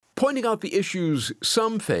Pointing out the issues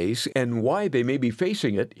some face and why they may be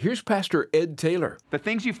facing it, here's Pastor Ed Taylor. The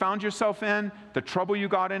things you found yourself in, the trouble you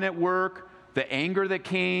got in at work, the anger that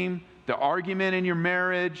came, the argument in your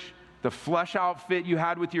marriage, the flesh outfit you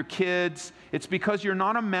had with your kids, it's because you're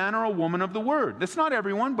not a man or a woman of the Word. That's not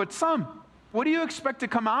everyone, but some. What do you expect to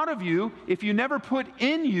come out of you if you never put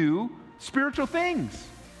in you spiritual things?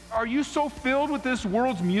 Are you so filled with this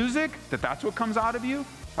world's music that that's what comes out of you?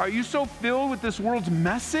 Are you so filled with this world's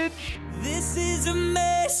message? This is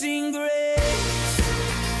amazing grace.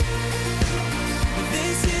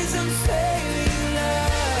 This is unfailing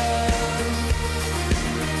love.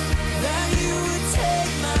 That you would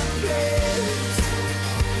take my place.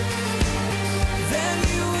 That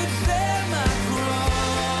you would bear my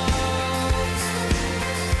cross.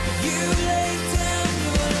 You laid down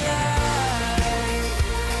your life.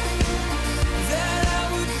 That I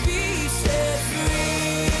would be set free.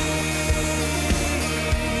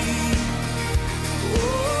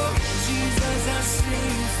 Oh, Jesus, I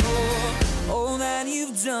sing for all that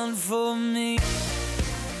you've done for me.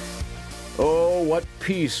 Oh, what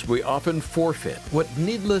peace we often forfeit, what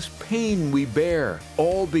needless pain we bear,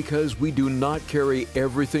 all because we do not carry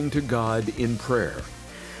everything to God in prayer.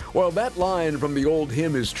 While that line from the old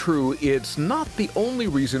hymn is true, it's not the only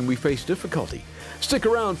reason we face difficulty. Stick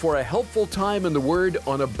around for a helpful time in the Word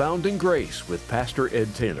on Abounding Grace with Pastor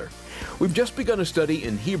Ed Taylor. We've just begun a study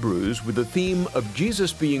in Hebrews with the theme of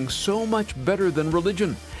Jesus being so much better than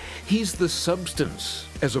religion. He's the substance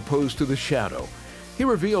as opposed to the shadow. He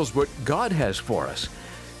reveals what God has for us.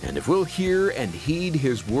 And if we'll hear and heed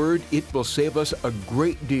His Word, it will save us a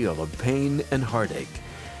great deal of pain and heartache.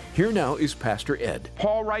 Here now is Pastor Ed.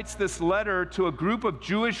 Paul writes this letter to a group of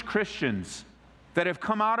Jewish Christians that have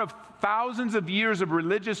come out of thousands of years of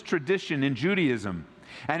religious tradition in Judaism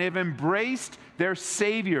and have embraced their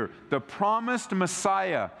Savior, the promised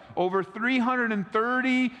Messiah. Over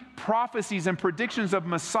 330 prophecies and predictions of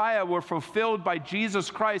Messiah were fulfilled by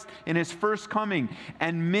Jesus Christ in His first coming.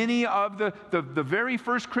 And many of the very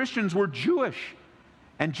first Christians were Jewish.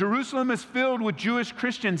 And Jerusalem is filled with Jewish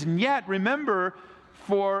Christians. And yet, remember,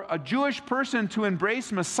 for a Jewish person to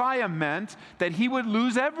embrace Messiah meant that he would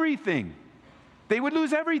lose everything. They would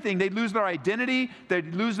lose everything. They'd lose their identity.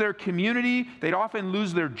 They'd lose their community. They'd often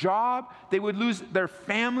lose their job. They would lose, their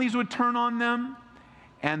families would turn on them.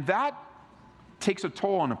 And that takes a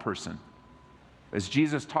toll on a person. As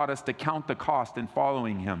Jesus taught us to count the cost in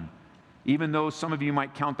following Him. Even though some of you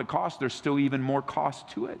might count the cost, there's still even more cost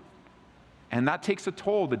to it. And that takes a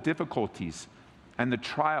toll, the difficulties and the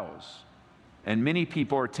trials. And many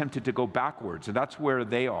people are tempted to go backwards. And that's where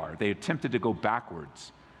they are. They are tempted to go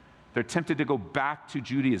backwards. They're tempted to go back to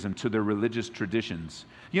Judaism, to their religious traditions.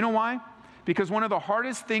 You know why? Because one of the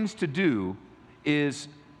hardest things to do is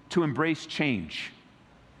to embrace change.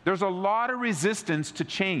 There's a lot of resistance to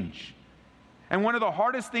change. And one of the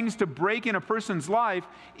hardest things to break in a person's life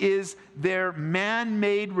is their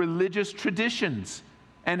man-made religious traditions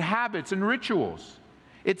and habits and rituals.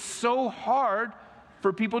 It's so hard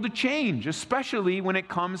for people to change, especially when it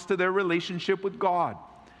comes to their relationship with God.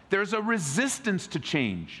 There's a resistance to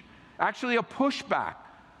change. Actually, a pushback,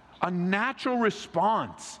 a natural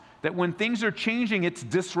response that when things are changing, it's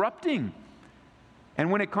disrupting. And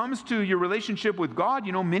when it comes to your relationship with God,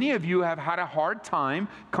 you know, many of you have had a hard time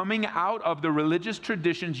coming out of the religious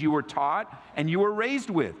traditions you were taught and you were raised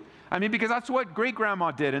with. I mean, because that's what great-grandma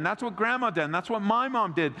did, and that's what grandma did, and that's what my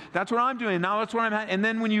mom did. That's what I'm doing. Now that's what I'm And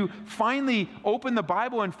then when you finally open the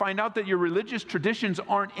Bible and find out that your religious traditions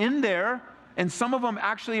aren't in there, and some of them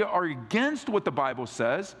actually are against what the Bible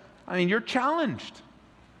says, I mean, you're challenged.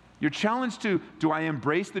 You're challenged to, do I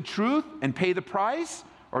embrace the truth and pay the price,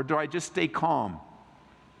 or do I just stay calm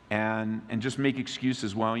and just make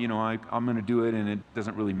excuses? Well, you know, I'm going to do it, and it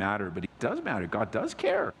doesn't really matter. But it does matter. God does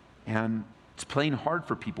care. And it's plain hard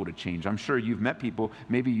for people to change. I'm sure you've met people,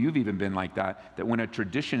 maybe you've even been like that when a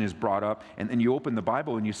tradition is brought up, and then you open the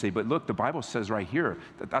Bible and you say, but look, the Bible says right here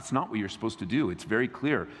that that's not what you're supposed to do. It's very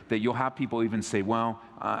clear that you'll have people even say, well,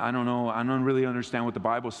 I don't know, I don't really understand what the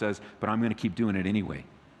Bible says, but I'm going to keep doing it anyway.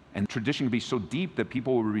 And tradition can be so deep that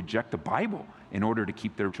people will reject the Bible in order to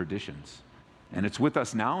keep their traditions. And it's with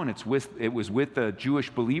us now, and it was with the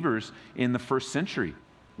Jewish believers in the first century,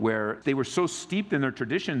 where they were so steeped in their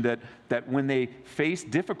tradition that when they faced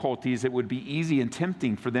difficulties, it would be easy and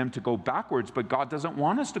tempting for them to go backwards. But God doesn't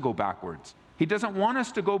want us to go backwards. He doesn't want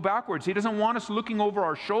us to go backwards. He doesn't want us looking over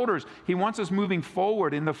our shoulders. He wants us moving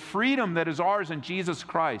forward in the freedom that is ours in Jesus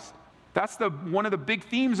Christ. That's one of the big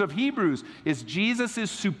themes of Hebrews, is Jesus is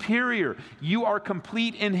superior. You are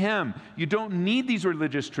complete in Him. You don't need these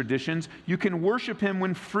religious traditions. You can worship Him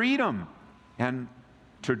in freedom. And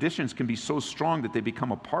Traditions can be so strong that they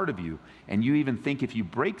become a part of you, and you even think if you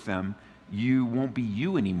break them, you won't be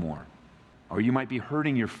you anymore. Or you might be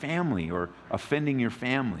hurting your family or offending your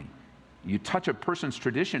family. You touch a person's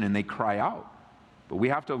tradition and they cry out. But we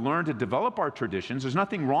have to learn to develop our traditions. There's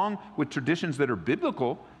nothing wrong with traditions that are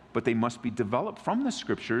biblical, but they must be developed from the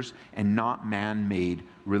scriptures and not man-made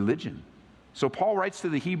religion. So Paul writes to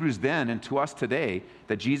the Hebrews then and to us today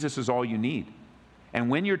that Jesus is all you need. And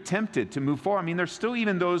when you're tempted to move forward, there's still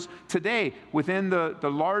even those today within the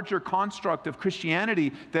larger construct of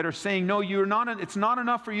Christianity that are saying, no, it's not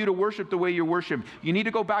enough for you to worship the way you worship. You need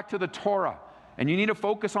to go back to the Torah, and you need to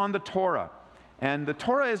focus on the Torah. And the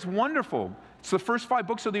Torah is wonderful. It's the first 5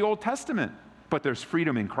 books of the Old Testament, but there's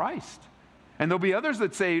freedom in Christ. And there'll be others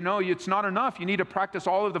that say, no, it's not enough. You need to practice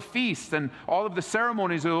all of the feasts and all of the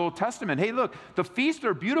ceremonies of the Old Testament. Hey, look, the feasts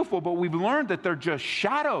are beautiful, but we've learned that they're just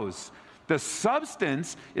shadows. The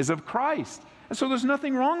substance is of Christ. And so there's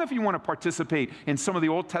nothing wrong if you want to participate in some of the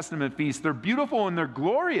Old Testament feasts. They're beautiful and they're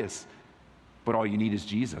glorious. But all you need is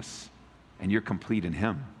Jesus, and you're complete in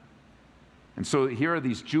Him. And so here are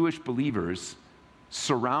these Jewish believers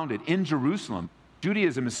surrounded in Jerusalem.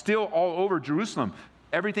 Judaism is still all over Jerusalem.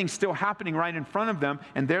 Everything's still happening right in front of them,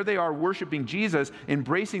 and there they are worshiping Jesus,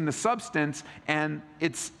 embracing the substance, and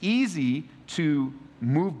it's easy to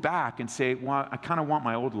move back and say, well, I kind of want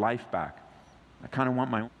my old life back. I kind of want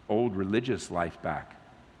my old religious life back.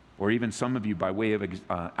 Or even some of you, by way of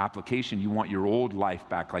application, you want your old life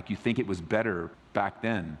back, like you think it was better back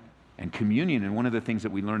then. And communion, and one of the things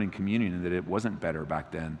that we learn in communion is that it wasn't better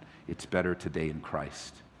back then, it's better today in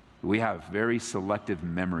Christ. We have very selective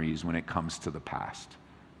memories when it comes to the past.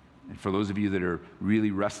 And for those of you that are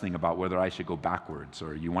really wrestling about whether I should go backwards,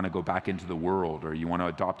 or you want to go back into the world, or you want to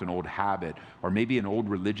adopt an old habit, or maybe an old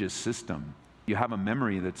religious system, you have a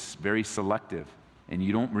memory that's very selective, and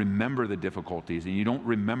you don't remember the difficulties, and you don't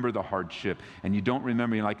remember the hardship, and you don't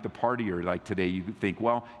remember, like the partier, like today, you think,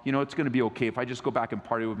 well, it's going to be okay if I just go back and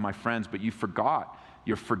party with my friends, but you forgot.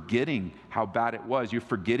 You're forgetting how bad it was. You're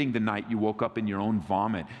forgetting the night you woke up in your own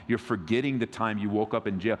vomit. You're forgetting the time you woke up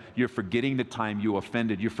in jail. You're forgetting the time you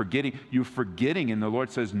offended. You're forgetting, and the Lord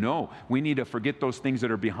says, no, we need to forget those things that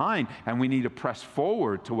are behind, and we need to press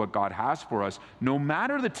forward to what God has for us, no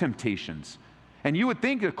matter the temptations. And you would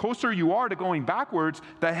think the closer you are to going backwards,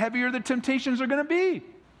 the heavier the temptations are going to be.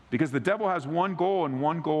 Because the devil has one goal and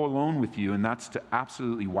one goal alone with you, and that's to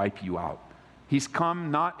absolutely wipe you out. He's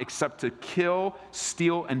come not except to kill,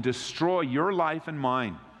 steal, and destroy your life and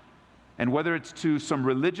mine. And whether it's to some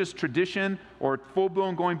religious tradition or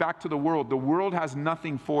full-blown going back to the world has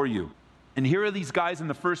nothing for you. And here are these guys in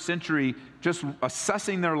the first century just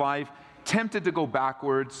assessing their life, tempted to go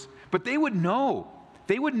backwards, but they would know.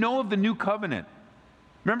 They would know of the new covenant.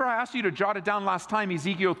 Remember I asked you to jot it down last time,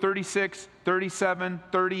 Ezekiel 36, 37,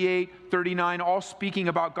 38, 39, all speaking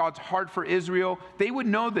about God's heart for Israel. They would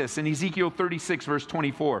know this in Ezekiel 36, verse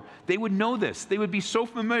 24. They would know this. They would be so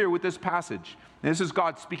familiar with this passage. And this is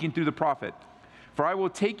God speaking through the prophet. For I will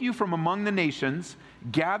take you from among the nations,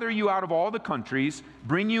 gather you out of all the countries,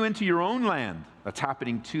 bring you into your own land. That's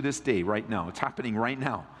happening to this day, right now. It's happening right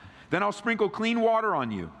now. Then I'll sprinkle clean water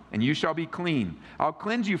on you, and you shall be clean. I'll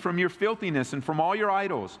cleanse you from your filthiness and from all your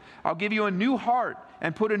idols. I'll give you a new heart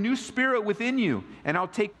and put a new spirit within you. And I'll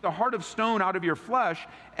take the heart of stone out of your flesh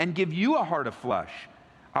and give you a heart of flesh.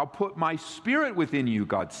 I'll put my spirit within you,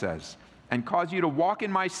 God says, and cause you to walk in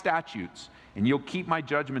my statutes. And you'll keep my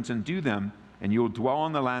judgments and do them. And you'll dwell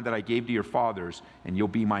on the land that I gave to your fathers. And you'll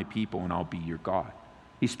be my people, and I'll be your God.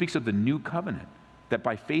 He speaks of the new covenant, that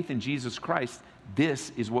by faith in Jesus Christ,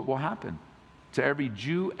 this is what will happen to every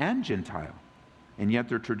Jew and Gentile. And yet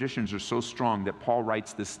their traditions are so strong that Paul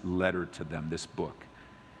writes this letter to them, this book.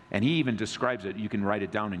 And he even describes it, you can write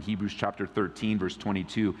it down in Hebrews chapter 13, verse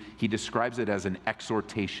 22. He describes it as an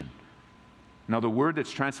exhortation. Now the word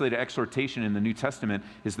that's translated exhortation in the New Testament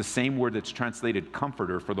is the same word that's translated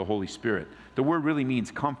comforter for the Holy Spirit. The word really means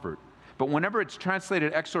comfort. But whenever it's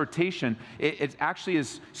translated exhortation, it actually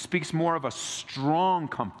speaks more of a strong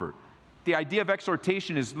comfort. The idea of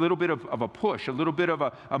exhortation is a little bit of a push, a little bit of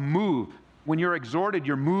a move. When you're exhorted,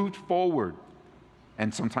 you're moved forward.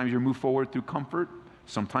 And sometimes you're moved forward through comfort.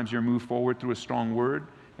 Sometimes you're moved forward through a strong word.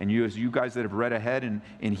 And as you guys that have read ahead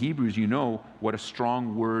in Hebrews, you know what a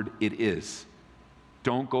strong word it is.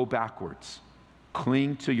 Don't go backwards.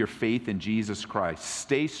 Cling to your faith in Jesus Christ.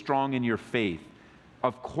 Stay strong in your faith.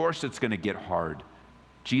 Of course it's going to get hard.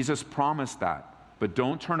 Jesus promised that. But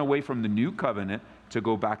don't turn away from the new covenant to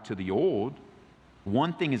go back to the old.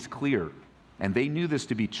 One thing is clear, and they knew this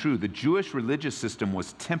to be true. The Jewish religious system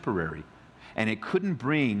was temporary, and it couldn't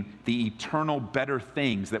bring the eternal better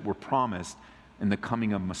things that were promised in the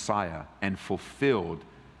coming of Messiah and fulfilled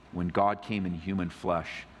when God came in human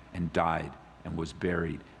flesh and died and was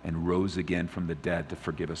buried and rose again from the dead to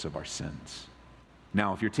forgive us of our sins.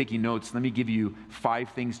 Now, if you're taking notes, let me give you 5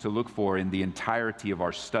 things to look for in the entirety of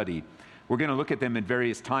our study. We're going to look at them at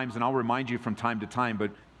various times, and I'll remind you from time to time,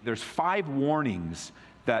 but there's 5 warnings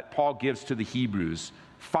that Paul gives to the Hebrews,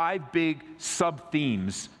 5 big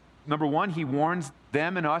sub-themes. Number 1, he warns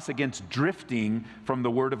them and us against drifting from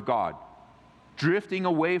the Word of God. Drifting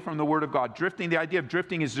away from the Word of God. Drifting, the idea of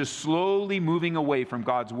drifting is just slowly moving away from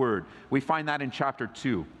God's Word. We find that in chapter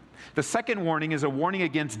 2. The second warning is a warning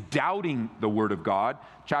against doubting the Word of God,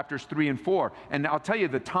 chapters 3 and 4. And I'll tell you,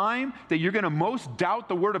 the time that you're going to most doubt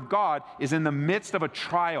the Word of God is in the midst of a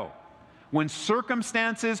trial, when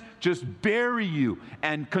circumstances just bury you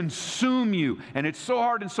and consume you, and it's so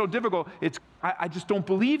hard and so difficult, I just don't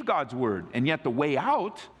believe God's Word. And yet the way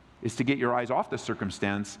out is to get your eyes off the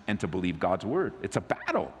circumstance and to believe God's Word. It's a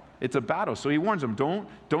battle. It's a battle. So he warns them,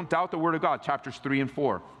 don't doubt the Word of God, chapters 3 and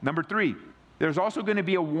 4. Number 3, there's also going to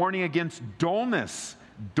be a warning against dullness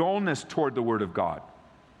toward the Word of God.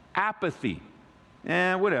 Apathy.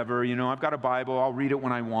 Whatever, I've got a Bible, I'll read it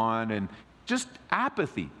when I want, and just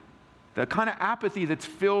apathy. The kind of apathy that's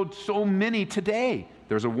filled so many today.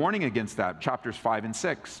 There's a warning against that, chapters 5 and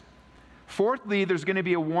 6. Fourthly, there's going to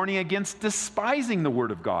be a warning against despising the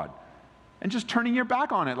Word of God and just turning your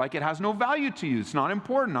back on it like it has no value to you. It's not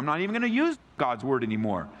important. I'm not even going to use God's Word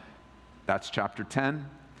anymore. That's chapter 10.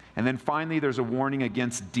 And then finally, there's a warning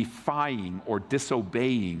against defying or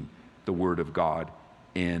disobeying the Word of God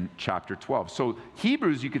in chapter 12. So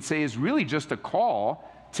Hebrews, you could say, is really just a call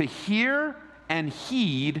to hear and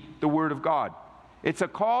heed the Word of God. It's a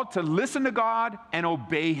call to listen to God and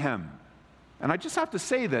obey Him. And I just have to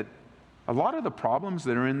say that a lot of the problems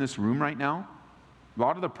that are in this room right now, a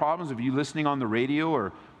lot of the problems of you listening on the radio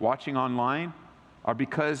or watching online are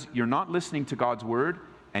because you're not listening to God's Word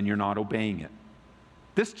and you're not obeying it.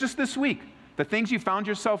 Just this week, the things you found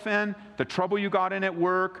yourself in, the trouble you got in at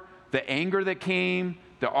work, the anger that came,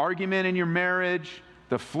 the argument in your marriage,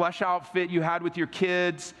 the flesh outfit you had with your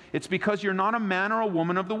kids, it's because you're not a man or a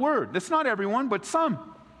woman of the Word. That's not everyone, but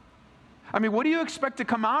some. I mean, what do you expect to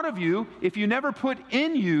come out of you if you never put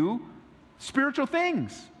in you spiritual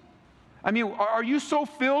things? I mean, are you so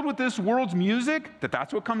filled with this world's music that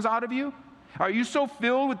that's what comes out of you? Are you so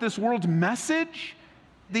filled with this world's message?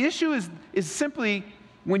 The issue is simply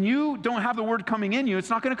when you don't have the Word coming in you, it's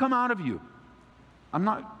not going to come out of you. I'm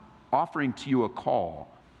not offering to you a call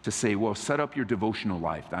to say, well, set up your devotional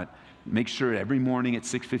life. Make sure every morning at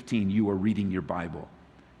 6:15 you are reading your Bible.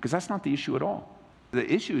 Because that's not the issue at all.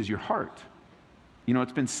 The issue is your heart.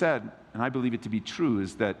 It's been said, and I believe it to be true,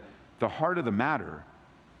 is that the heart of the matter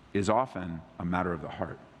is often a matter of the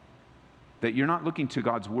heart. That you're not looking to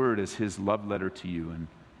God's Word as His love letter to you and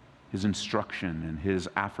His instruction and His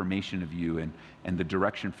affirmation of you and the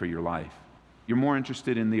direction for your life. You're more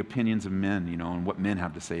interested in the opinions of men, and what men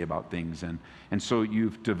have to say about things. And so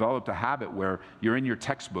you've developed a habit where you're in your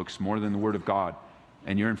textbooks more than the Word of God,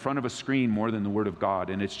 and you're in front of a screen more than the Word of God,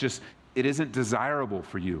 and it isn't desirable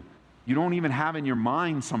for you. You don't even have in your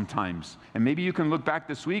mind sometimes, and maybe you can look back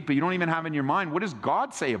this week, but you don't even have in your mind, what does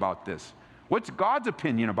God say about this? What's God's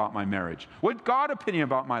opinion about my marriage? What's God's opinion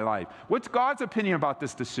about my life? What's God's opinion about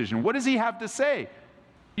this decision? What does He have to say?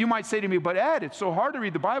 You might say to me, but Ed, it's so hard to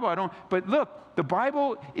read the Bible. But look, the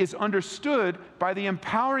Bible is understood by the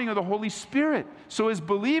empowering of the Holy Spirit. So as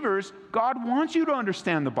believers, God wants you to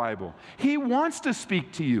understand the Bible. He wants to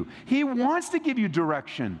speak to you. He wants to give you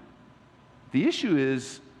direction. The issue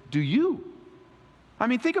is, do you? I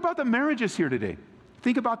mean, think about the marriages here today.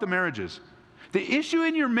 Think about the marriages. The issue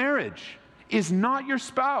in your marriage is not your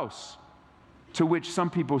spouse, to which some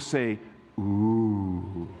people say,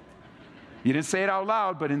 ooh. You didn't say it out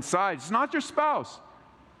loud, but inside, it's not your spouse.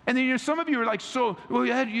 And then some of you are like,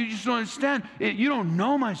 you just don't understand. You don't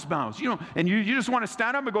know my spouse. And you just want to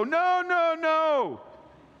stand up and go, no.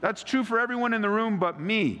 That's true for everyone in the room but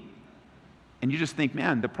me. And you just think,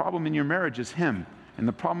 man, the problem in your marriage is him, and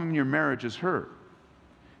the problem in your marriage is her.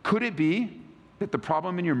 Could it be that the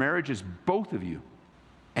problem in your marriage is both of you?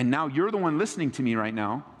 And now you're the one listening to me right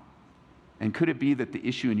now. And could it be that the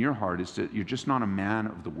issue in your heart is that you're just not a man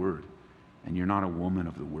of the Word, and you're not a woman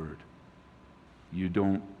of the Word? You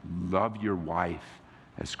don't love your wife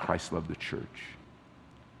as Christ loved the church.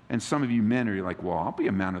 And some of you men are like, well, I'll be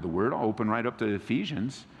a man of the Word. I'll open right up to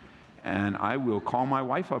Ephesians, and I will call my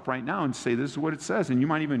wife up right now and say, this is what it says. And you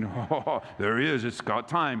might even, there he is, it's got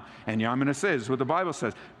time. And yeah, I'm going to say, this is what the Bible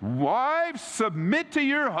says. Wives, submit to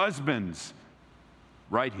your husbands.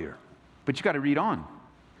 Right here. But you got to read on.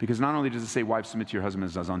 Because not only does it say, wives, submit to your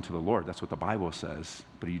husbands as unto the Lord, that's what the Bible says,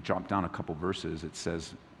 but you drop down a couple verses, it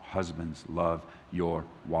says, husbands, love your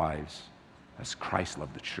wives as Christ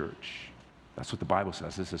loved the church. That's what the Bible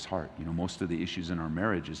says. This is heart. Most of the issues in our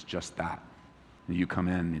marriage is just that. You come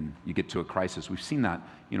in and you get to a crisis. We've seen that,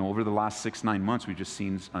 over the last 6-9 months, we've just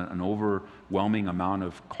seen an overwhelming amount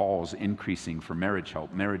of calls increasing for marriage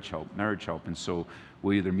help. And so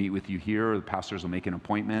we'll either meet with you here or the pastors will make an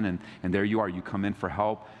appointment and there you are. You come in for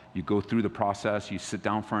help. You go through the process. You sit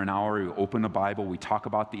down for an hour. You open the Bible. We talk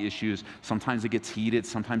about the issues. Sometimes it gets heated.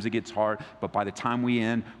 Sometimes it gets hard. But by the time we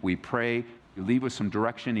end, we pray. You leave with some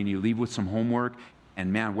direction and you leave with some homework.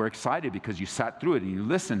 And man, we're excited because you sat through it and you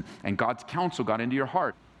listened and God's counsel got into your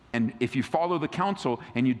heart. And if you follow the counsel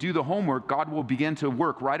and you do the homework, God will begin to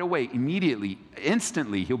work right away, immediately,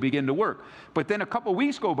 instantly, he'll begin to work. But then a couple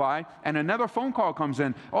weeks go by and another phone call comes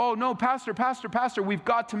in. Oh no, pastor, we've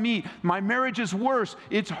got to meet. My marriage is worse.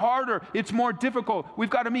 It's harder. It's more difficult. We've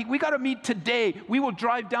got to meet. We got to meet today. We will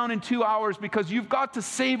drive down in 2 hours because you've got to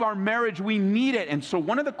save our marriage. We need it. And so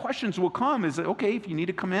one of the questions will come is, okay, if you need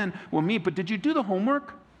to come in, we'll meet. But did you do the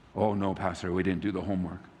homework? Oh no, pastor, we didn't do the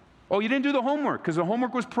homework. Oh, you didn't do the homework because the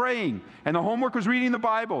homework was praying and the homework was reading the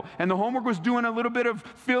Bible and the homework was doing a little bit of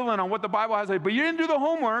filling on what the Bible has to say, but you didn't do the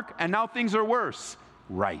homework and now things are worse.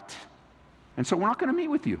 Right. And so we're not going to meet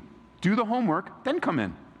with you. Do the homework, then come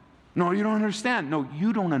in. No, you don't understand. No,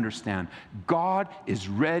 you don't understand. God is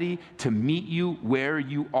ready to meet you where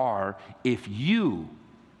you are if you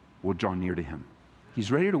will draw near to him. He's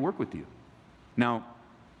ready to work with you. Now,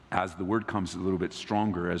 as the word comes a little bit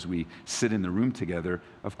stronger as we sit in the room together,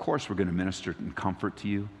 of course we're going to minister in comfort to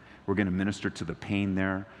you. We're going to minister to the pain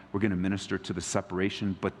there. We're going to minister to the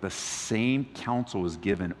separation. But the same counsel is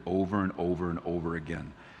given over and over and over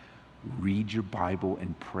again. Read your Bible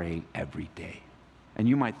and pray every day. And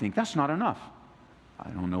you might think, that's not enough. I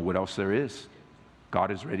don't know what else there is.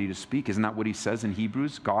 God is ready to speak. Isn't that what he says in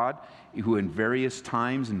Hebrews? God, who in various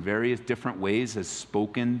times, in various different ways, has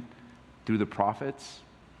spoken through the prophets,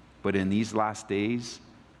 but in these last days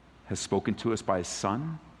has spoken to us by his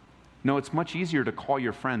Son. No, it's much easier to call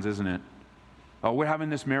your friends, isn't it? Oh, we're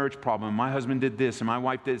having this marriage problem. My husband did this and my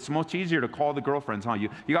wife did. It's much easier to call the girlfriends, huh? You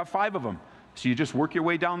got 5 of them. So you just work your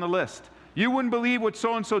way down the list. You wouldn't believe what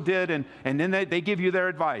so-and-so did, and then they give you their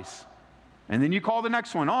advice. And then you call the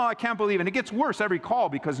next one. Oh, I can't believe it. And it gets worse every call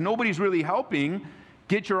because nobody's really helping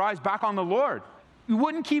get your eyes back on the Lord. You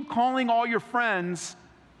wouldn't keep calling all your friends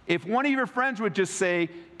if one of your friends would just say,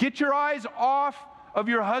 get your eyes off of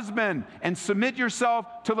your husband and submit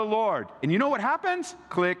yourself to the Lord. And you know what happens?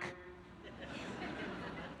 Click.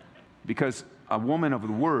 Because a woman of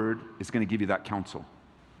the word is going to give you that counsel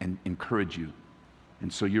and encourage you.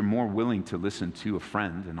 And so you're more willing to listen to a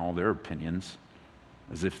friend and all their opinions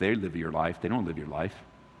as if they live your life. They don't live your life.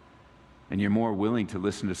 And you're more willing to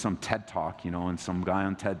listen to some TED Talk, and some guy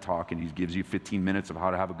on TED Talk, and he gives you 15 minutes of how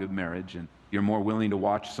to have a good marriage. And you're more willing to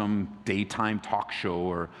watch some daytime talk show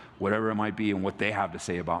or whatever it might be and what they have to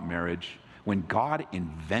say about marriage. When God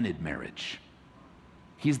invented marriage,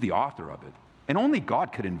 he's the author of it. And only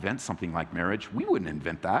God could invent something like marriage. We wouldn't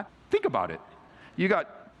invent that. Think about it. You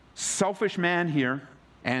got selfish man here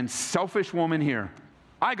and selfish woman here.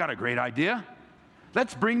 I got a great idea.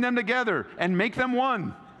 Let's bring them together and make them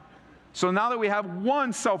one. So now that we have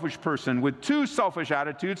one selfish person with 2 selfish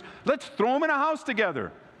attitudes, let's throw them in a house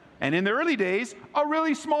together. And in the early days, a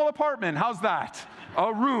really small apartment. How's that?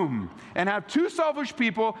 A room. And have 2 selfish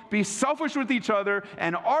people be selfish with each other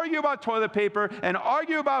and argue about toilet paper and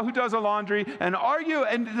argue about who does the laundry and argue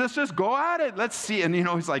and let's just go at it. Let's see. And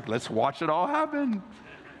he's like, let's watch it all happen.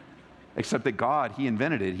 Except that God, he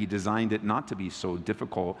invented it. He designed it not to be so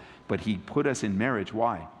difficult, but he put us in marriage.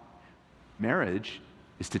 Why? Marriage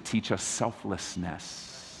is to teach us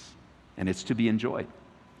selflessness, and it's to be enjoyed.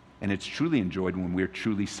 And it's truly enjoyed when we're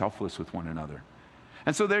truly selfless with one another.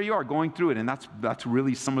 And so there you are going through it, and that's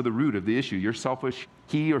really some of the root of the issue. You're selfish,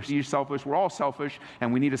 he or she is selfish, we're all selfish,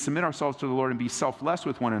 and we need to submit ourselves to the Lord and be selfless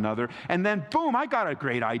with one another. And then boom, I got a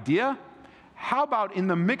great idea. How about in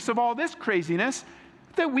the mix of all this craziness,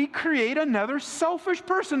 that we create another selfish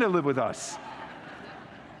person to live with us?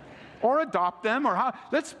 Or adopt them,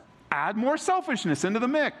 let's add more selfishness into the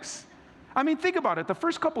mix. I mean, think about it. The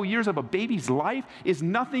first couple years of a baby's life is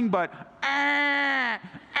nothing but,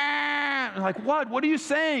 like, what? What are you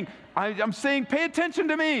saying? I'm saying, pay attention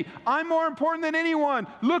to me. I'm more important than anyone.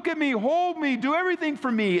 Look at me, hold me, do everything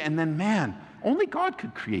for me. And then, man, only God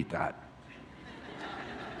could create that.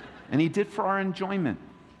 And he did for our enjoyment,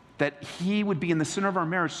 that he would be in the center of our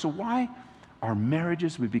marriage. So why? Our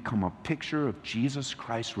marriages would become a picture of Jesus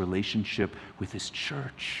Christ's relationship with his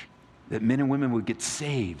church. that men and women would get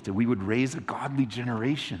saved, and we would raise a godly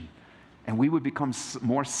generation, and we would become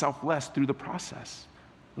more selfless through the process.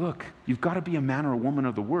 Look, you've got to be a man or a woman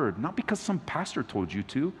of the word, not because some pastor told you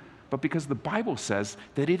to, but because the Bible says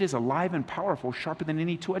that it is alive and powerful, sharper than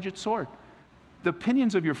any two-edged sword. The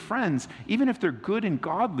opinions of your friends, even if they're good and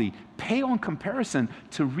godly, pale in comparison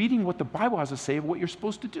to reading what the Bible has to say of what you're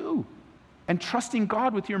supposed to do, and trusting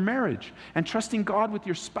God with your marriage, and trusting God with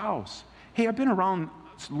your spouse. Hey, I've been around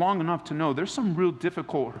long enough to know there's some real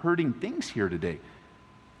difficult, hurting things here today,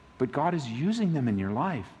 but God is using them in your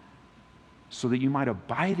life so that you might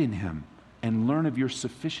abide in Him and learn of your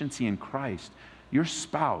sufficiency in Christ. Your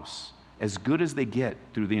spouse, as good as they get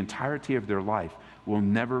through the entirety of their life, will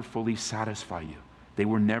never fully satisfy you. They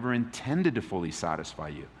were never intended to fully satisfy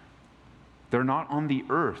you. They're not on the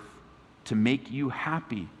earth to make you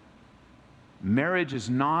happy. Marriage is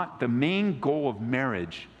not, the main goal of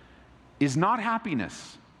marriage is not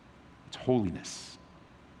happiness, it's holiness.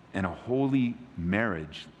 And a holy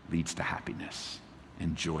marriage leads to happiness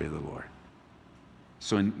and joy of the Lord.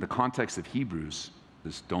 So in the context of Hebrews,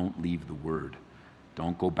 this don't leave the word.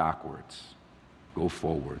 Don't go backwards. Go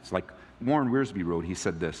forwards. Like Warren Wiersbe wrote, he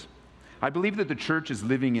said this: I believe that the church is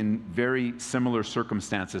living in very similar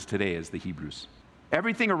circumstances today as the Hebrews.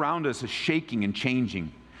 Everything around us is shaking and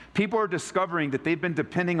changing. People are discovering that they've been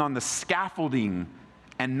depending on the scaffolding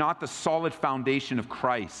and not the solid foundation of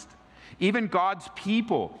Christ. Even God's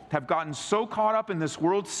people have gotten so caught up in this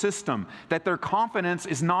world system that their confidence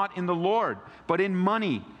is not in the Lord, but in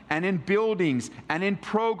money and in buildings and in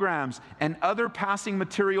programs and other passing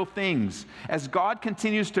material things. As God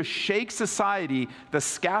continues to shake society, the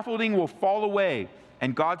scaffolding will fall away,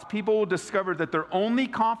 and God's people will discover that their only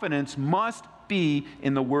confidence must be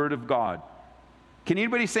in the Word of God. Can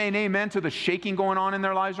anybody say an amen to the shaking going on in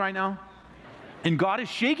their lives right now? And God is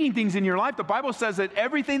shaking things in your life. The Bible says that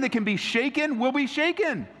everything that can be shaken will be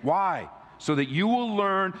shaken. Why? So that you will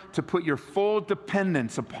learn to put your full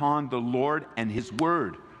dependence upon the Lord and His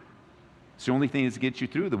Word. It's the only thing that gets you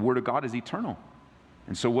through. The Word of God is eternal.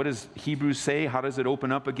 And so what does Hebrews say? How does it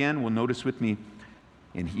open up again? Well, notice with me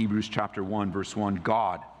in Hebrews chapter 1, verse 1,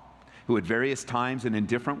 God, who at various times and in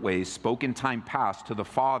different ways spoke in time past to the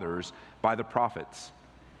fathers by the prophets,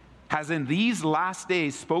 has in these last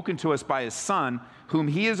days spoken to us by His Son, whom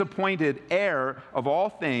He has appointed heir of all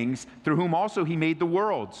things, through whom also He made the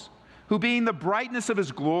worlds, who being the brightness of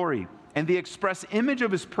His glory and the express image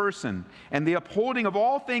of His person, and the upholding of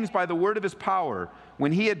all things by the word of His power,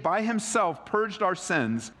 when He had by Himself purged our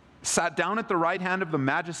sins, sat down at the right hand of the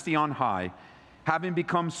Majesty on high, having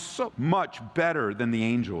become so much better than the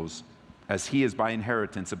angels, as He has by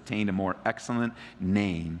inheritance obtained a more excellent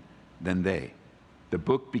name than they. The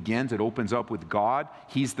book begins, it opens up with God.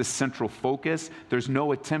 He's the central focus. There's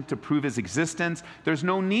no attempt to prove His existence. There's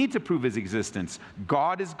no need to prove His existence.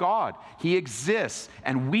 God is God. He exists,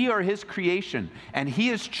 and we are His creation. And He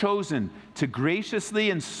has chosen to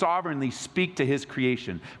graciously and sovereignly speak to His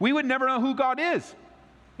creation. We would never know who God is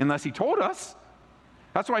unless He told us.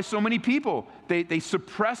 That's why so many people, they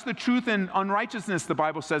suppress the truth in unrighteousness, the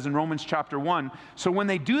Bible says in Romans chapter 1. So when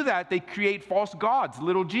they do that, they create false gods,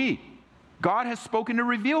 little g. God has spoken to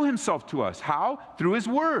reveal Himself to us. How? Through His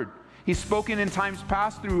Word. He's spoken in times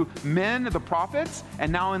past through men, the prophets,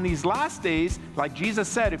 and now in these last days, like Jesus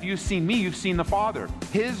said, if you've seen me, you've seen the Father.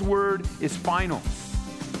 His Word is final.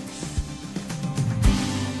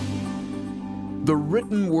 The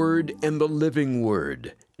written Word and the living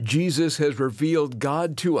Word. Jesus has revealed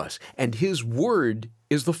God to us, and His Word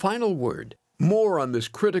is the final word. More on this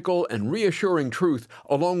critical and reassuring truth,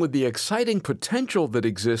 along with the exciting potential that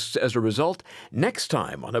exists as a result, next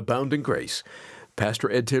time on Abounding Grace.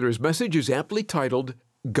 Pastor Ed Taylor's message is aptly titled,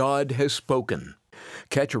 God Has Spoken.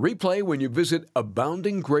 Catch a replay when you visit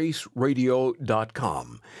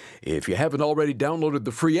AboundingGraceRadio.com. If you haven't already downloaded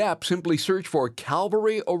the free app, simply search for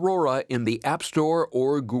Calvary Aurora in the App Store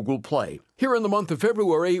or Google Play. Here in the month of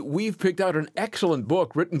February, we've picked out an excellent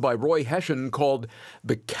book written by Roy Hession called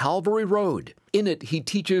The Calvary Road. In it, he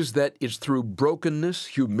teaches that it's through brokenness,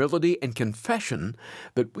 humility, and confession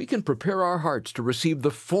that we can prepare our hearts to receive the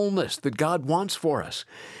fullness that God wants for us.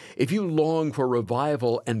 If you long for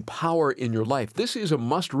revival and power in your life, this is a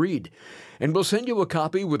must-read. And we'll send you a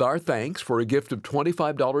copy with our thanks for a gift of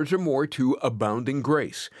 $25 or more to Abounding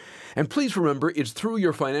Grace. And please remember, it's through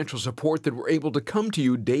your financial support that we're able to come to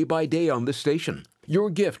you day by day on this station. Your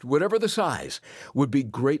gift, whatever the size, would be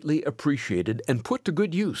greatly appreciated and put to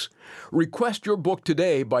good use. Request your book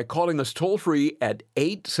today by calling us toll-free at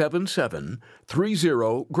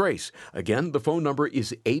 877-30-GRACE. Again, the phone number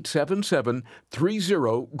is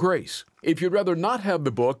 877-30-GRACE. If you'd rather not have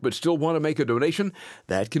the book but still want to make a donation,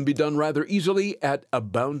 that can be done rather easily at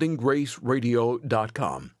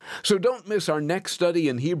aboundinggraceradio.com. So don't miss our next study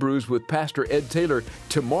in Hebrews with Pastor Ed Taylor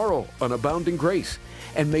tomorrow on Abounding Grace.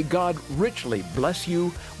 And may God richly bless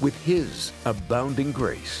you with His abounding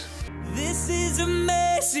grace. This is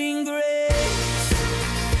amazing grace.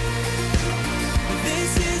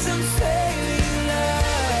 This is unfailing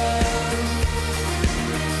love.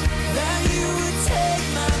 That you would take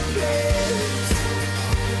my place.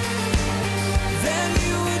 That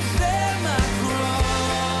you would bear my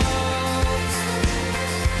cross.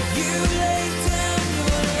 You laid down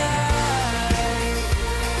your life.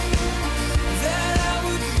 That I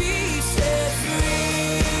would be set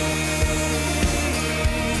free.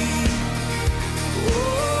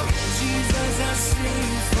 Oh, Jesus, I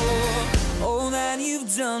sing for all that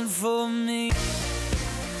you've done for me.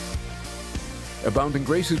 Abounding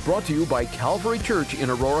Grace is brought to you by Calvary Church in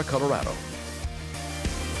Aurora, Colorado.